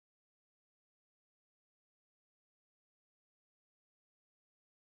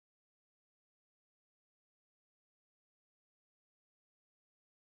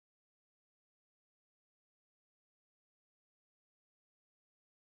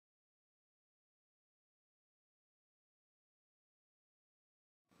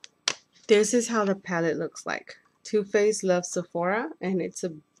This is how the palette looks like. Too Faced loves Sephora, and it's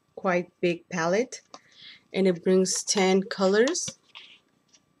a quite big palette, and it brings 10 colors.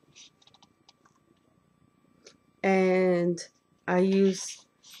 And I use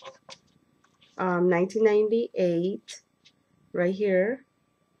 1998 right here.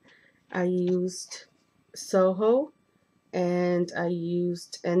 I used SOHO, and I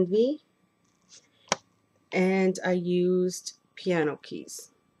used Envy, and I used Piano Keys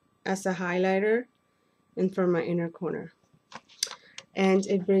as a highlighter and for my inner corner. And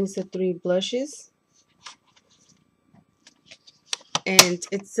it brings the 3 blushes, and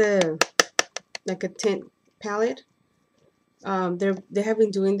it's a like a tint palette. They have been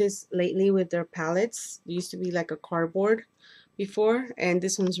doing this lately with their palettes. It used to be like a cardboard before, and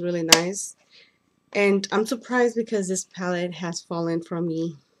this one's really nice. And I'm surprised because this palette has fallen from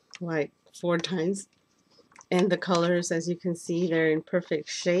me like 4 times. And the colors, as you can see, they're in perfect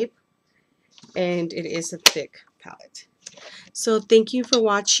shape. And it is a thick palette. So thank you for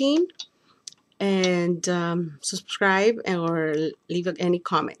watching, and subscribe or leave any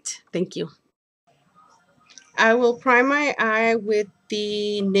comment. Thank you. I will prime my eye with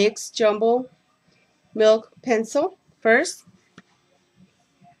the NYX Jumbo Milk Pencil first.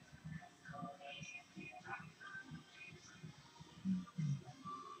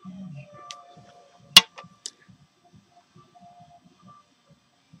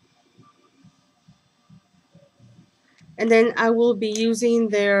 And then I will be using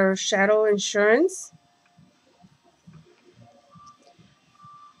their Shadow Insurance.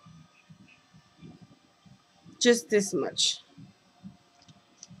 Just this much.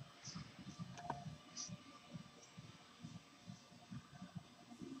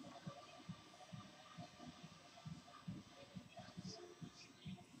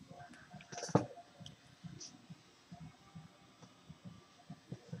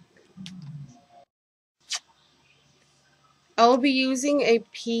 I will be using a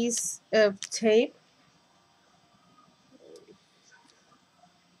piece of tape.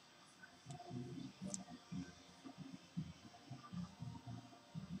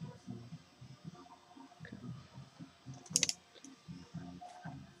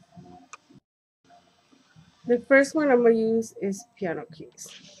 The first one I'm going to use is Piano Keys.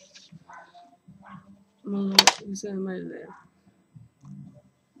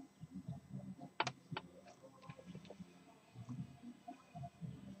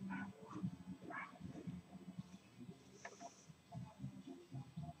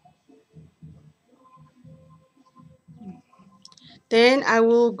 Then I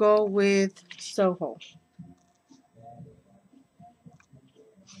will go with SOHO.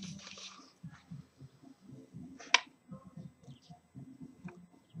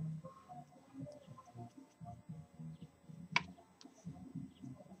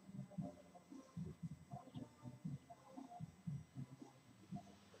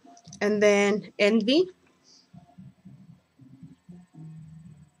 And then Envy.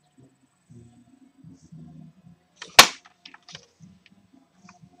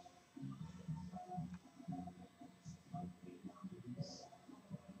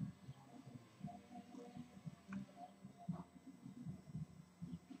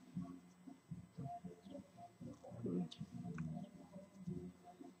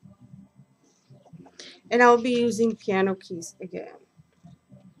 And I'll be using Piano Keys again.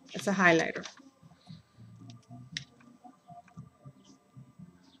 It's a highlighter.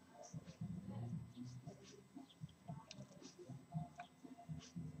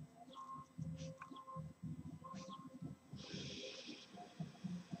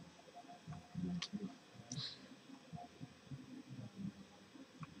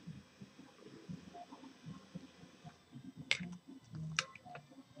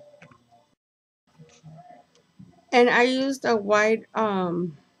 And I used a white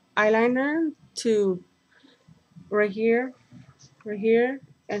eyeliner to right here,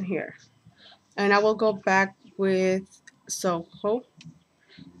 and here. And I will go back with SOHO.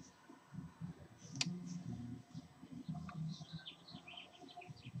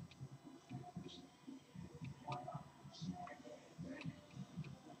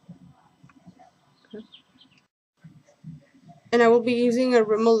 And I will be using a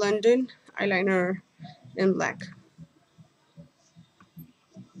Rimmel London eyeliner in black.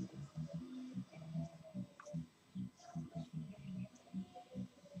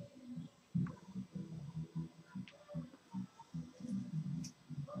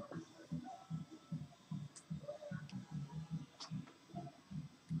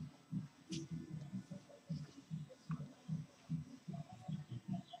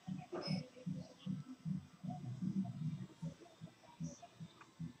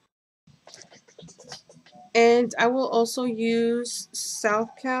 And I will also use South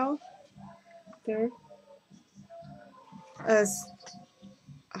Cal there as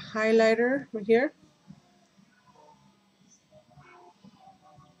a highlighter right here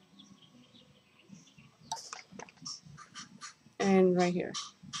and right here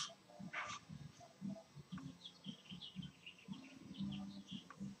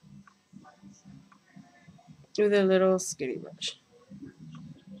with a little skinny brush.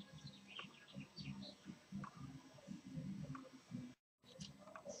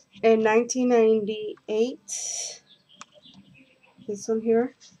 In 1998, this one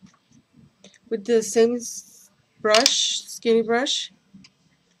here, with the same brush, skinny brush,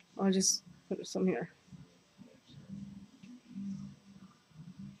 I'll just put some here.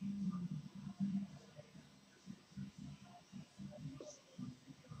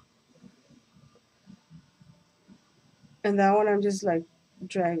 And that one I'm just like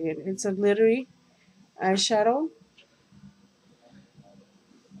dragging. It's a glittery eyeshadow.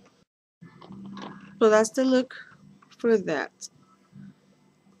 So that's the look for that,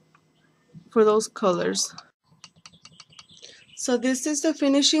 for those colors. So this is the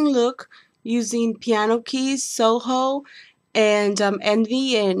finishing look using piano keys, SOHO, and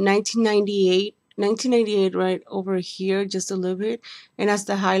Envy in 1998. 1998 right over here, just a little bit. And as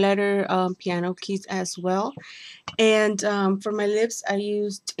the highlighter, piano keys as well. And for my lips, I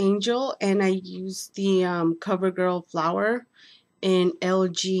used Angel, and I used the CoverGirl Flower in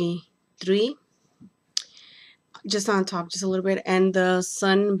LG3. Just on top, just a little bit. And the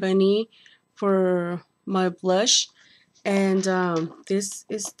Sun Bunny for my blush. And this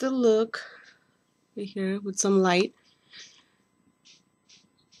is the look right here with some light.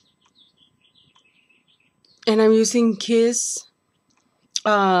 And I'm using Kiss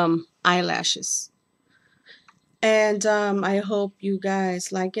eyelashes. And I hope you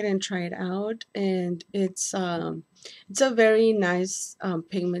guys like it and try it out. And it's a very nice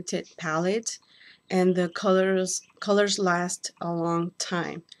pigmented palette, and the colors last a long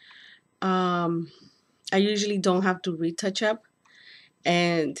time. I usually don't have to retouch up,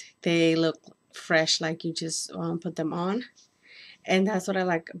 and they look fresh like you just put them on. And that's what I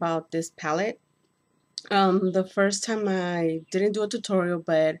like about this palette. The first time I didn't do a tutorial,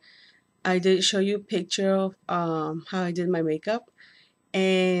 but I did show you a picture of how I did my makeup,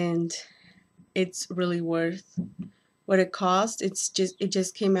 and it's really worth what it cost. It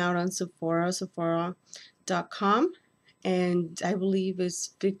just came out on Sephora, Sephora.com, and I believe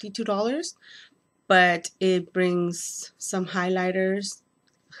it's $52. But it brings some highlighters.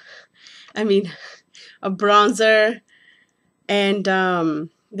 I mean, a bronzer, and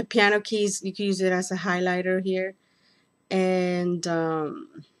the piano keys. You can use it as a highlighter here, and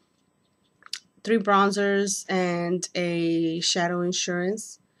 3 bronzers and a shadow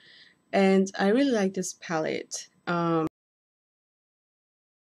insurance. And I really like this palette.